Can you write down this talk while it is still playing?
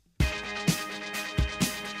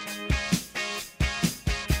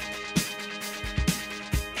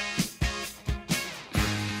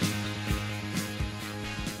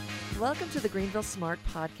Welcome to the Greenville Smart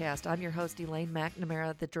Podcast. I'm your host, Elaine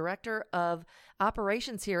McNamara, the Director of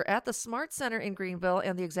Operations here at the Smart Center in Greenville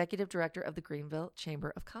and the Executive Director of the Greenville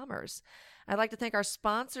Chamber of Commerce. I'd like to thank our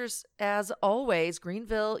sponsors, as always,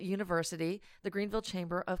 Greenville University, the Greenville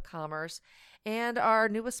Chamber of Commerce, and our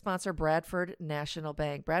newest sponsor, Bradford National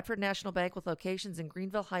Bank. Bradford National Bank with locations in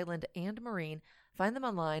Greenville, Highland, and Marine. Find them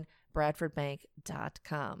online,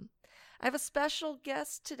 bradfordbank.com. I have a special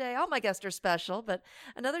guest today. All my guests are special, but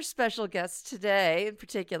another special guest today in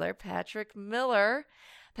particular, Patrick Miller.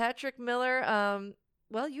 Patrick Miller,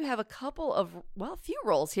 you have a couple of, few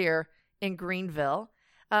roles here in Greenville.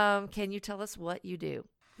 Can you tell us what you do?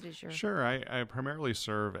 Sure. I primarily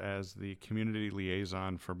serve as the community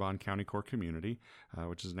liaison for Bond County Core Community,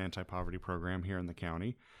 which is an anti-poverty program here in the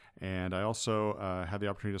county. And I also had the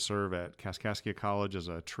opportunity to serve at Kaskaskia College as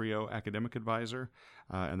a TRIO academic advisor.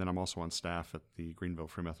 And then I'm also on staff at the Greenville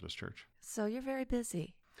Free Methodist Church. So you're very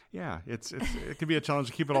busy. Yeah, it can be a challenge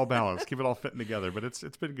to keep it all balanced, keep it all fitting together, but it's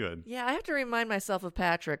been good. Yeah, I have to remind myself of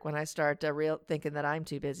Patrick when I start thinking that I'm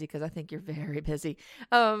too busy, because I think you're very busy.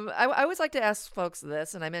 I always like to ask folks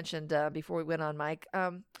this, and I mentioned before we went on mic,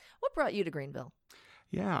 what brought you to Greenville?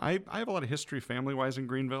 Yeah, I have a lot of history family-wise in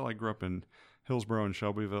Greenville. I grew up in Hillsborough and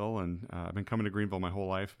Shelbyville, and I've been coming to Greenville my whole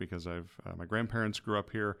life because my grandparents grew up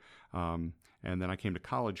here, and then I came to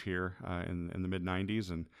college here in the mid-'90s,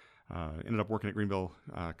 and ended up working at Greenville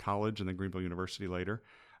College and then Greenville University later.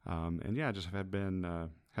 Just have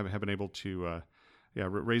been able to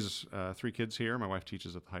raise 3 kids here. My wife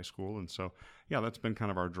teaches at the high school, and so that's been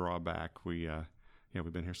kind of our drawback. We've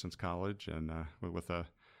been here since college, and with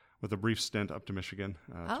a brief stint up to Michigan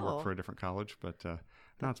to work for a different college, but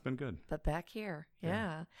no, it's been good. But back here,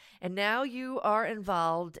 yeah. And now you are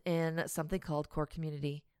involved in something called Core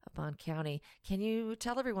Community of Bond County. Can you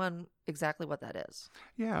tell everyone exactly what that is?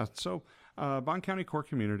 Yeah, so Bond County Core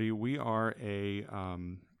Community, we are a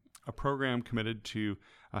program committed to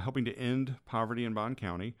helping to end poverty in Bond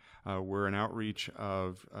County. We're an outreach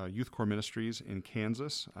of Youth Corps Ministries in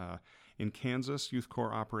Kansas. In Kansas, Youth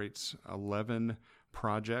Corps operates 11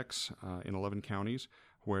 projects in 11 counties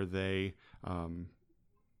where they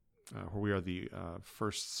where we are the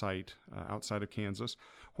first site outside of Kansas.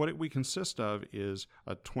 What we consist of is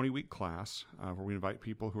a 20-week class where we invite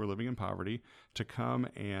people who are living in poverty to come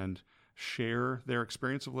and share their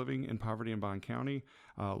experience of living in poverty in Bond County,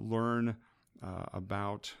 learn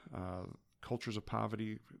about cultures of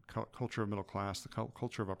poverty, culture of middle class, the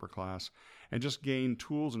culture of upper class, and just gain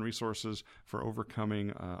tools and resources for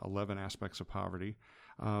overcoming 11 aspects of poverty.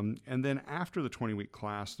 And then after the 20-week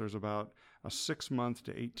class, there's about a 6-month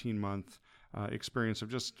to 18-month experience of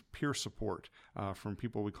just peer support from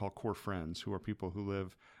people we call core friends, who are people who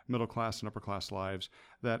live middle class and upper class lives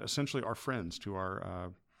that essentially are friends to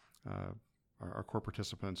our core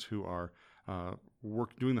participants who are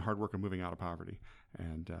doing the hard work of moving out of poverty.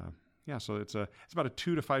 And so it's about a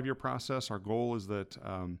 2 to 5 year process. Our goal is that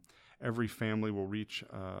every family will reach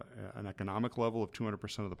an economic level of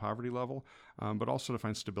 200% of the poverty level, but also to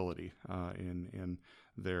find stability in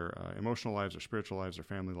their emotional lives, their spiritual lives, their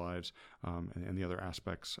family lives, and the other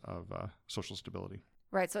aspects of social stability.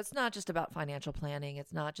 Right. So it's not just about financial planning.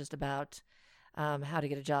 It's not just about how to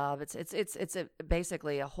get a job. It's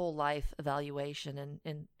basically a whole life evaluation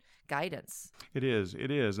and guidance. It is,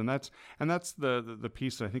 and that's the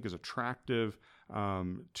piece that I think is attractive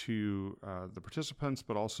to the participants,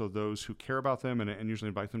 but also those who care about them and usually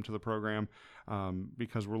invite them to the program,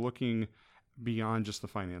 because we're looking beyond just the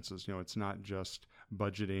finances. It's not just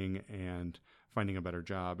budgeting and finding a better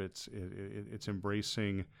job. It's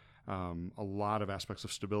embracing a lot of aspects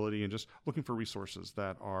of stability and just looking for resources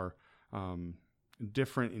that are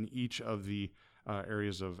different in each of the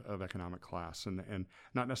areas of economic class, and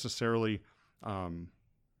not necessarily. I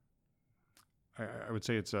would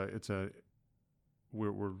say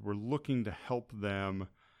we're looking to help them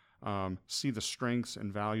see the strengths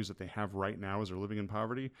and values that they have right now as they're living in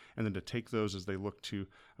poverty, and then to take those as they look to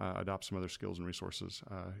adopt some other skills and resources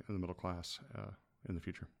in the middle class in the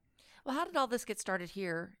future. Well, how did all this get started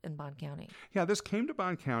here in Bond County? Yeah, this came to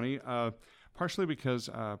Bond County partially because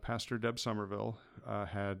Pastor Deb Somerville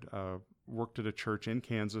had worked at a church in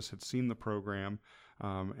Kansas, had seen the program,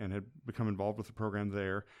 and had become involved with the program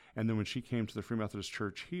there. And then when she came to the Free Methodist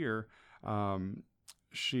Church here,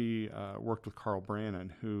 she worked with Carl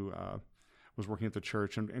Brannon, who was working at the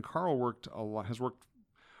church. And Carl has worked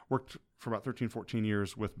for about 13, 14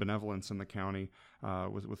 years with benevolence in the county,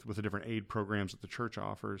 with the different aid programs that the church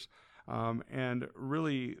offers. And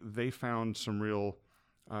really, they found some real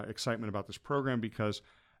excitement about this program because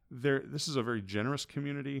this is a very generous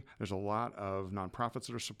community. There's a lot of nonprofits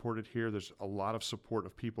that are supported here. There's a lot of support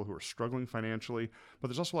of people who are struggling financially, but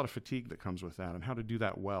there's also a lot of fatigue that comes with that, and how to do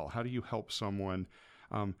that well. How do you help someone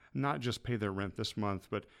not just pay their rent this month,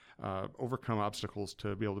 but overcome obstacles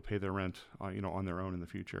to be able to pay their rent on their own in the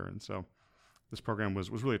future? And so this program was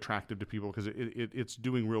really attractive to people because it's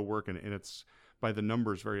doing real work, and it's, by the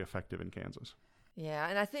numbers, very effective in Kansas. Yeah,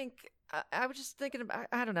 and I think I was just thinking about,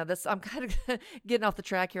 I don't know, this, I'm kind of getting off the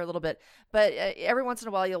track here a little bit, but every once in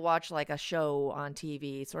a while you'll watch like a show on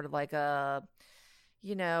TV, sort of like a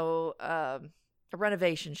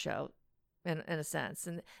renovation show in a sense.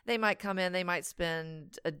 And they might come in, they might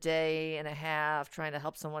spend a day and a half trying to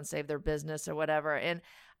help someone save their business or whatever. And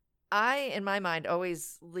I, in my mind,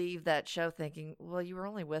 always leave that show thinking, well, you were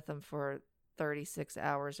only with them for 36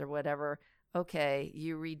 hours or whatever. Okay,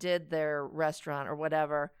 you redid their restaurant or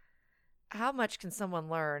whatever. How much can someone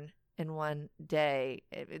learn in one day?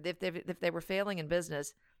 If they were failing in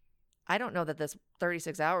business, I don't know that this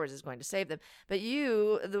 36 hours is going to save them. But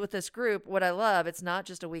you, with this group, what I love, it's not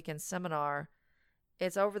just a weekend seminar.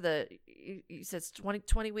 It's over you said it's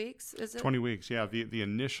 20 weeks, is it? 20 weeks, yeah. The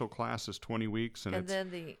initial class is 20 weeks. And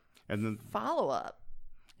then follow-up.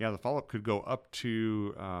 Yeah, the follow-up could go up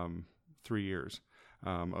to 3 years.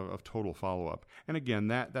 Of total follow-up. And again,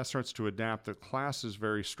 that starts to adapt. The class is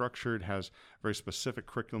very structured, has very specific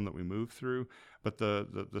curriculum that we move through, but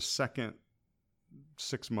the second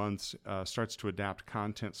 6 months starts to adapt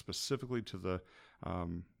content specifically to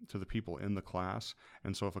the people in the class.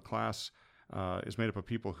 And so if a class is made up of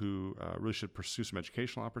people who really should pursue some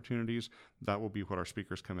educational opportunities, that will be what our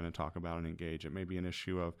speakers come in and talk about and engage. It may be an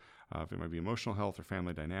issue of it might be emotional health or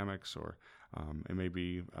family dynamics, or it may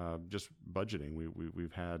be just budgeting.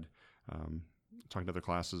 We've had talking to other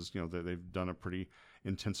classes, they've done a pretty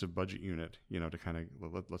intensive budget unit, to kind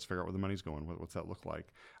of let's figure out where the money's going. What's that look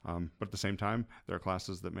like? But at the same time, there are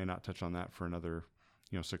classes that may not touch on that for another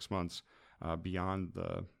 6 months beyond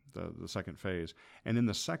the second phase. And in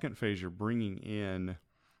the second phase, you're bringing in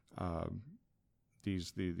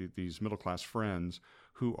these middle class friends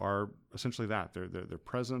who are essentially that they're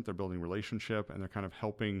present, they're building relationship, and they're kind of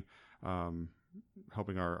helping our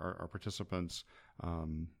participants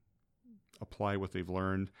apply what they've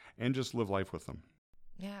learned and just live life with them.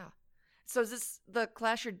 Yeah. So is this the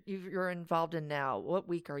class you're involved in now? What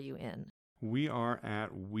week are you in? We are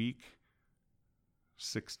at week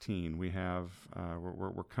 16. We have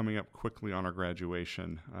we're coming up quickly on our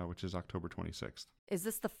graduation, which is October 26th. Is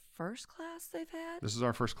this the first class they've had? This is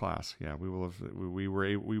our first class. Yeah,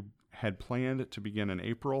 we had planned to begin in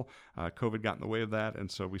April. COVID got in the way of that, and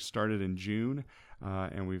so we started in June.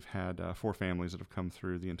 And we've had 4 families that have come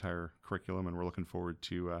through the entire curriculum, and we're looking forward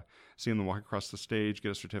to seeing them walk across the stage,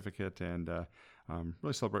 get a certificate, and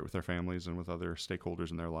really celebrate with their families and with other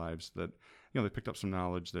stakeholders in their lives that they picked up some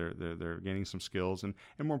knowledge, they're gaining some skills, and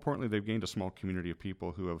more importantly, they've gained a small community of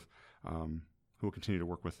people who will continue to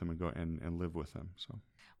work with them and go and live with them. So,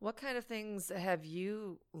 what kind of things have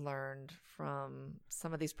you learned from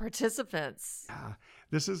some of these participants?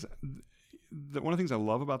 This is one of the things I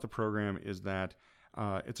love about the program is that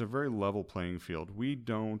it's a very level playing field. We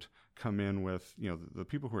don't come in with, the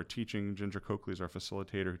people who are teaching. Ginger Coakley is our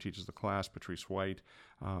facilitator who teaches the class. Patrice White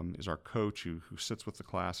is our coach who sits with the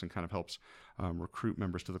class and kind of helps recruit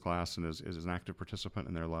members to the class and is an active participant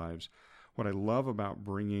in their lives. What I love about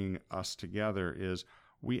bringing us together is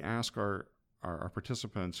we ask our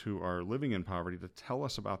participants who are living in poverty to tell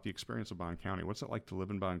us about the experience of Bond County. What's it like to live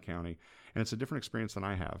in Bond County? And it's a different experience than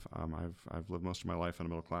I have. I've lived most of my life in a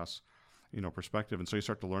middle class perspective. And so you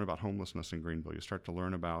start to learn about homelessness in Greenville. You start to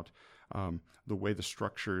learn about the way the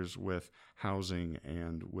structures with housing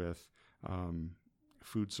and with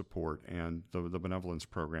food support and the benevolence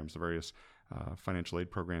programs, the various financial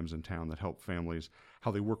aid programs in town that help families,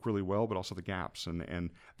 how they work really well, but also the gaps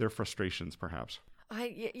and their frustrations, perhaps.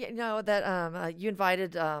 I know that you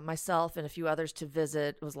invited myself and a few others to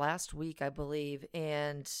visit. It was last week, I believe,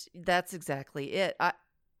 and that's exactly it.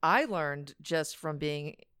 I learned just from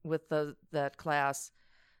being with that class,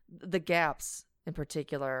 the gaps in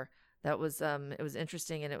particular. That was it was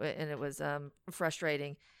interesting and it was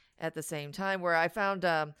frustrating at the same time. Where I found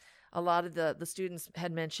a lot of the students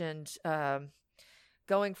had mentioned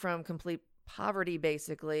going from complete poverty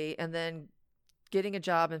basically, and then getting a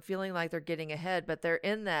job and feeling like they're getting ahead, but they're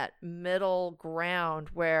in that middle ground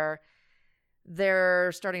where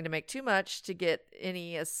they're starting to make too much to get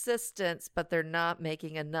any assistance, but they're not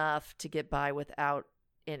making enough to get by without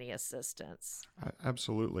any assistance.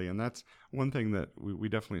 Absolutely. And that's one thing that we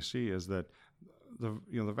definitely see is that the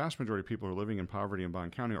vast majority of people who are living in poverty in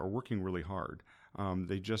Bond County are working really hard.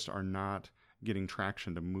 They just are not getting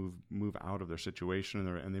traction to move out of their situation,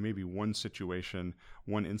 and they may be one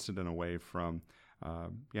incident away from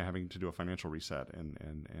having to do a financial reset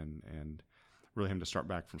and really having to start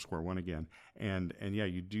back from square one again. And yeah,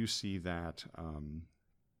 you do see that.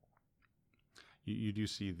 You do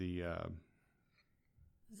see the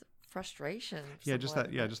frustration. Just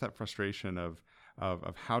that frustration of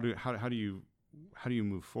how do you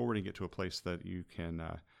move forward and get to a place that you can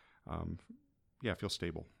feel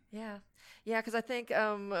stable. Yeah, because I think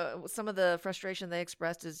some of the frustration they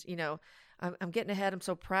expressed is, I'm getting ahead. I'm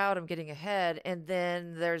so proud. I'm getting ahead, and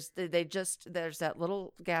then there's that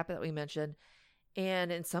little gap that we mentioned,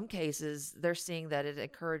 and in some cases they're seeing that it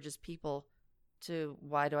encourages people to,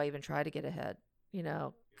 why do I even try to get ahead,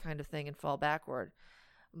 kind of thing, and fall backward.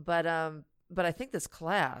 But I think this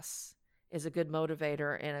class is a good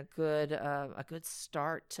motivator and a good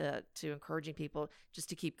start to encouraging people just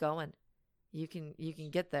to keep going. You can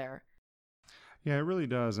get there. Yeah, it really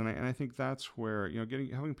does, and I think that's where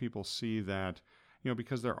having people see that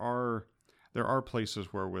because there are places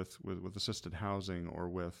where with assisted housing or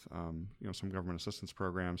with some government assistance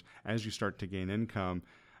programs, as you start to gain income,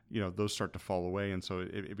 those start to fall away, and so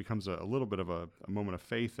it becomes a little bit of a moment of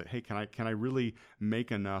faith that, hey, can I really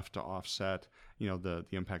make enough to offset the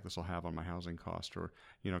impact this will have on my housing cost, or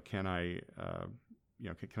can I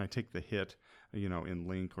take the hit in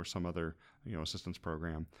LINK or some other assistance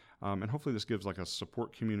program, and hopefully this gives like a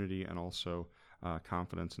support community and also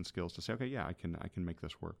confidence and skills to say, okay, yeah, I can make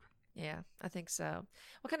this work. Yeah, I think so.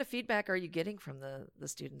 What kind of feedback are you getting from the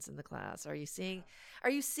students in the class? Are you seeing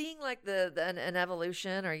like an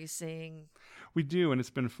evolution? Are you seeing? We do, and it's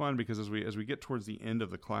been fun because as we get towards the end of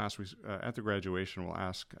the class, we at the graduation we'll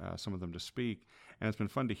ask some of them to speak, and it's been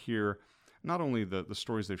fun to hear not only the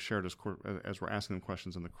stories they've shared as we're asking them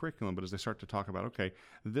questions in the curriculum, but as they start to talk about, okay,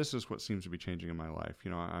 this is what seems to be changing in my life.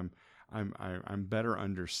 I'm better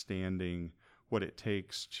understanding what it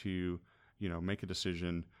takes to make a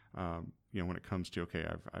decision. When it comes to, okay,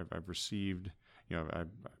 I've received,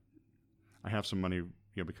 I have some money,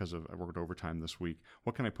 because I worked overtime this week.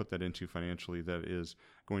 What can I put that into financially that is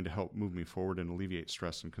going to help move me forward and alleviate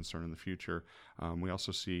stress and concern in the future? We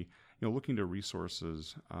also see, looking to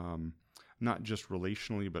resources, not just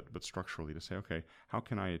relationally, but structurally, to say, okay, how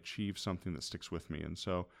can I achieve something that sticks with me? And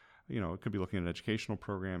so, it could be looking at an educational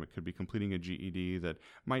program. It could be completing a GED that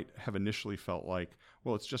might have initially felt like,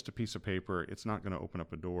 well, it's just a piece of paper. It's not going to open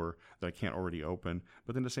up a door that I can't already open.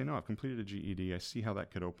 But then to say, no, I've completed a GED. I see how that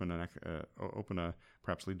could open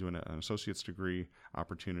perhaps lead to an associate's degree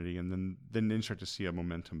opportunity, and then start to see a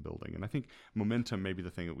momentum building. And I think momentum may be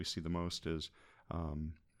the thing that we see the most is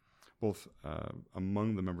both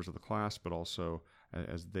among the members of the class, but also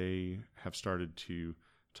as they have started to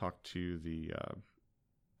talk to the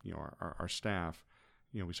our staff,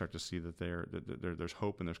 we start to see that there's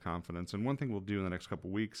hope and there's confidence. And one thing we'll do in the next couple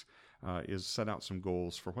of weeks is set out some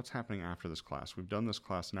goals for what's happening after this class. We've done this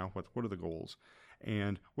class now. What are the goals?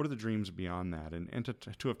 And what are the dreams beyond that? And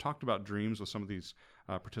to have talked about dreams with some of these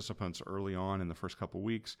participants early on in the first couple of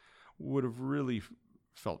weeks would have really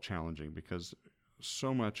felt challenging, because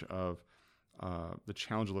so much of the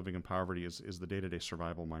challenge of living in poverty is the day-to-day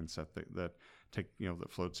survival mindset that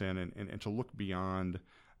floats in, and to look beyond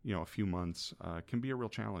a few months can be a real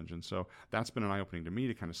challenge. And so that's been an eye-opening to me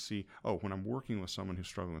to kind of see, when I'm working with someone who's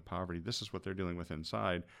struggling with poverty, this is what they're dealing with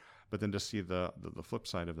inside. But then to see the flip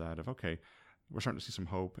side of that, of, okay, we're starting to see some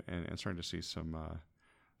hope and starting to see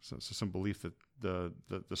some belief that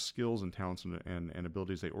the skills and talents and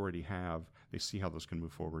abilities they already have, they see how those can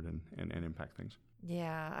move forward and impact things.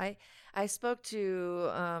 Yeah, I spoke to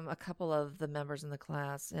a couple of the members in the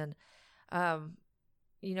class, and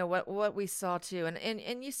what we saw too,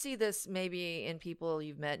 and you see this maybe in people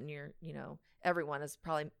you've met, and everyone has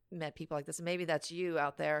probably met people like this, and maybe that's you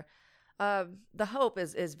out there. The hope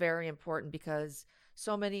is very important, because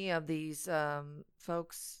so many of these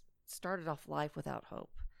folks started off life without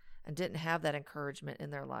hope and didn't have that encouragement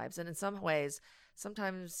in their lives. And in some ways,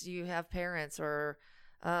 sometimes you have parents or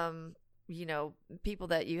people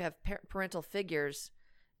that you have parental figures,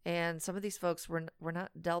 and some of these folks were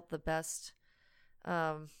not dealt the best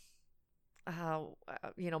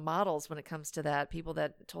models when it comes to that. People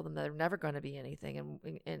that told them they're never going to be anything,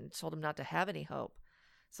 and told them not to have any hope.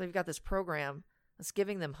 So you've got this program that's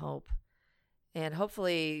giving them hope, and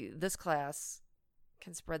hopefully this class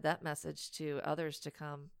can spread that message to others to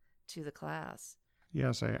come to the class.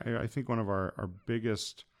 Yes, I think one of our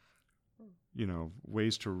biggest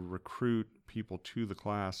ways to recruit people to the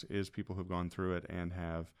class is people who've gone through it and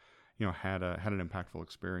have had an impactful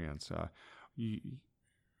experience.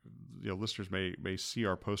 listeners may see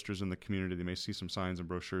our posters in the community. They may see some signs and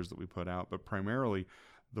brochures that we put out, but primarily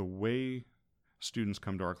the way students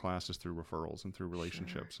come to our class is through referrals and through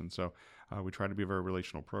relationships. Sure. And so we try to be a very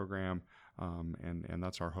relational program, and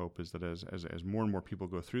that's our hope, is that as more and more people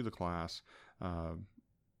go through the class,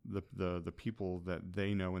 the people that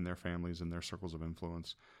they know in their families and their circles of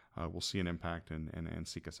influence will see an impact and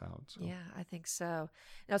seek us out. So. Yeah, I think so.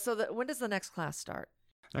 Now, when does the next class start?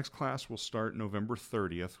 Next class will start November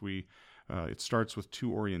 30th. It starts with 2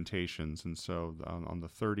 orientations, and so on the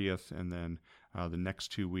 30th and then the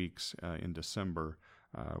next 2 weeks in December,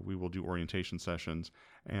 we will do orientation sessions.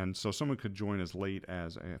 And so someone could join as late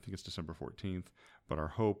as, I think it's December 14th, but our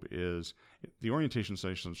hope is the orientation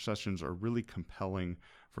sessions are really compelling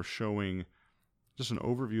for showing just an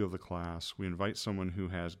overview of the class. We invite someone who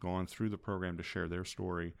has gone through the program to share their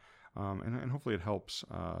story, and hopefully it helps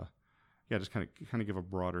just kind of give a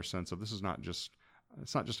broader sense of this is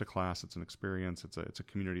it's not just a class, it's an experience, it's a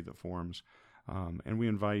community that forms. And we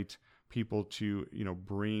invite people to,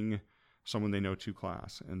 bring someone they know to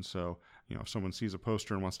class. And so, if someone sees a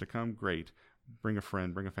poster and wants to come, great. Bring a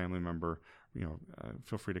friend, bring a family member,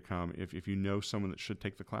 feel free to come. If you know someone that should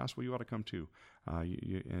take the class, well, you ought to come too,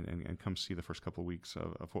 and come see the first couple of weeks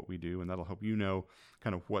of what we do. And that'll help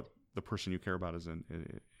kind of what the person you care about is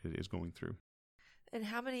going through. And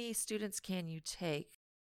how many students can you take?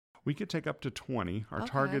 We could take up to 20. Our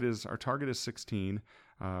target is 16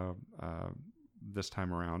 this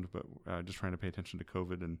time around, but just trying to pay attention to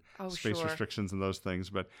COVID and space restrictions and those things.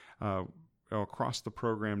 But across the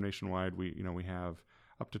program nationwide, we have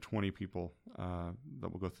up to 20 people that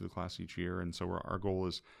will go through the class each year, and so our goal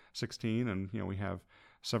is 16. And we have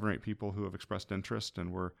 7 or 8 people who have expressed interest,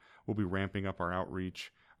 and we'll be ramping up our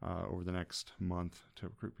outreach over the next month to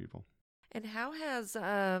recruit people. And how has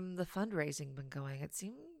the fundraising been going? It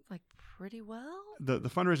seemed like pretty well. The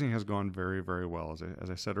fundraising has gone very, very well. As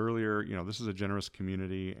I said earlier, this is a generous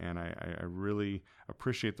community, and I really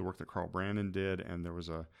appreciate the work that Carl Brandon did. And there was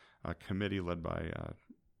a committee led by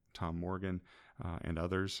Tom Morgan and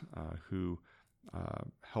others who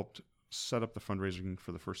helped set up the fundraising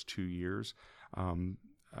for the first 2 years.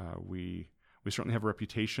 We certainly have a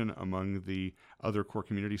reputation among the other core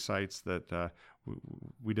community sites that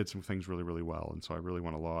we did some things really, really well. And so I really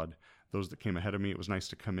want to laud those that came ahead of me. It was nice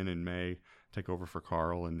to come in May, take over for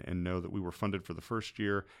Carl, and know that we were funded for the first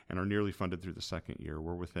year and are nearly funded through the second year.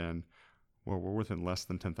 We're within less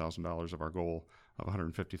than $10,000 of our goal of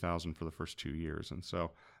 $150,000 for the first 2 years. And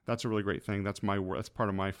so that's a really great thing. That's part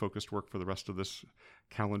of my focused work for the rest of this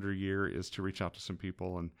calendar year, is to reach out to some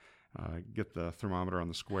people and get the thermometer on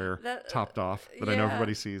the square topped off that I know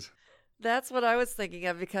everybody sees. That's what I was thinking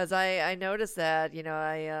of, because I noticed that,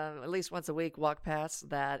 I at least once a week walk past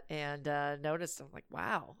that and noticed, I'm like,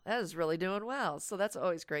 wow, that is really doing well. So that's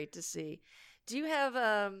always great to see. Do you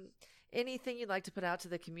have anything you'd like to put out to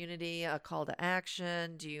the community, a call to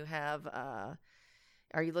action? Do you have,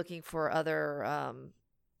 are you looking for other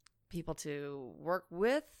people to work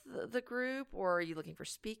with the group, or are you looking for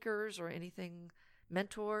speakers or anything,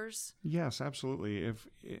 mentors? Yes, absolutely.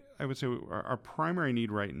 I would say our primary need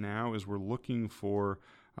right now is we're looking for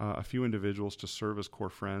a few individuals to serve as core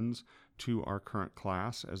friends to our current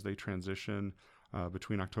class as they transition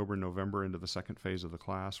between October and November into the second phase of the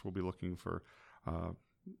class. We'll be looking for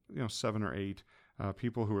 7 or 8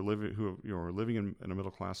 people who are living in a middle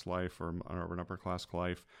class life or an upper class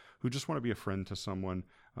life, who just want to be a friend to someone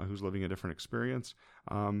who's living a different experience.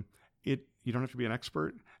 You don't have to be an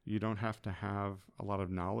expert. You don't have to have a lot of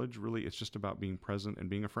knowledge. Really, it's just about being present and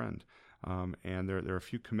being a friend. And there are a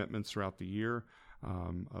few commitments throughout the year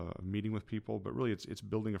of meeting with people, but really it's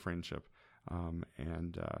building a friendship. As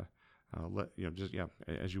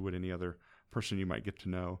you would any other person you might get to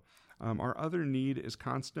know. Our other need is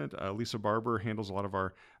constant. Lisa Barber handles a lot of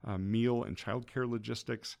our meal and childcare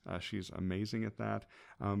logistics. She's amazing at that.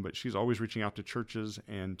 But she's always reaching out to churches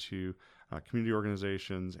and to community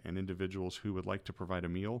organizations and individuals who would like to provide a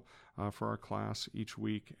meal for our class each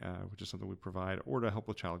week, which is something we provide, or to help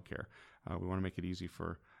with childcare. We want to make it easy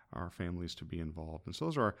for our families to be involved. And so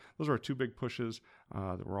those are our 2 big pushes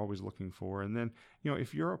that we're always looking for. And then,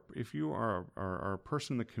 if you are a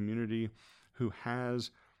person in the community who has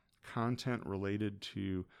content related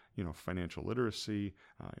to, financial literacy,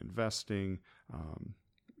 investing,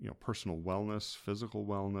 personal wellness, physical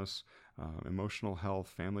wellness, emotional health,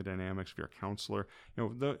 family dynamics, if you're a counselor,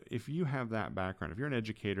 if you have that background, if you're an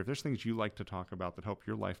educator, if there's things you like to talk about that help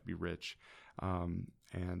your life be rich and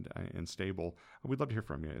stable, we'd love to hear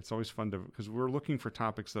from you. It's always fun because we're looking for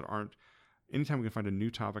topics that anytime we can find a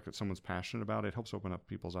new topic that someone's passionate about, it helps open up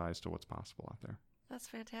people's eyes to what's possible out there. That's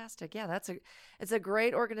fantastic. Yeah, it's a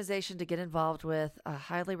great organization to get involved with. I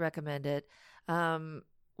highly recommend it.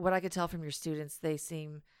 What I could tell from your students, they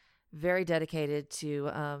seem very dedicated to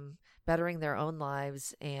bettering their own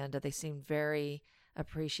lives, and they seem very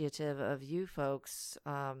appreciative of you folks.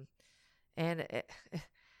 I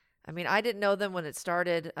mean, I didn't know them when it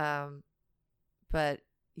started, but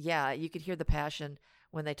yeah, you could hear the passion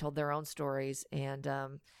when they told their own stories, and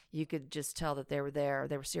you could just tell that they were there.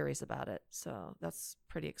 They were serious about it. So that's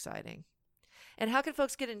pretty exciting. And how can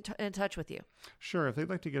folks get in touch with you? Sure. If they'd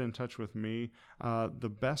like to get in touch with me, the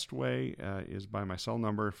best way is by my cell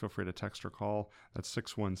number. Feel free to text or call. That's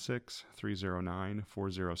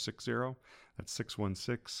 616-309-4060. That's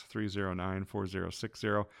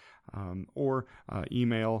 616-309-4060. Or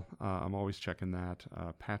email. I'm always checking that.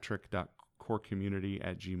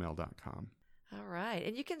 patrick.corecommunity@gmail.com. All right.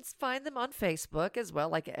 And you can find them on Facebook as well,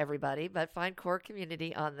 like everybody, but find Core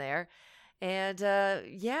Community on there. And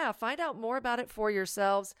find out more about it for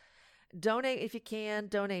yourselves. Donate if you can,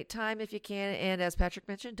 donate time if you can, and as Patrick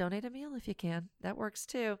mentioned, donate a meal if you can. That works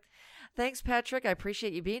too. Thanks, Patrick. I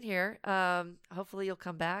appreciate you being here. Hopefully you'll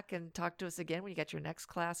come back and talk to us again when you get your next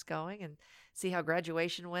class going and see how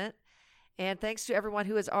graduation went. And thanks to everyone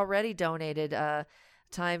who has already donated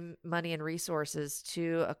time, money, and resources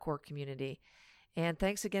to a Core Community. And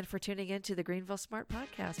thanks again for tuning in to the Greenville Smart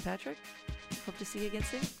Podcast, Patrick. Hope to see you again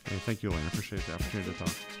soon. Hey, thank you, Elaine. I appreciate the opportunity to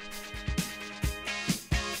talk.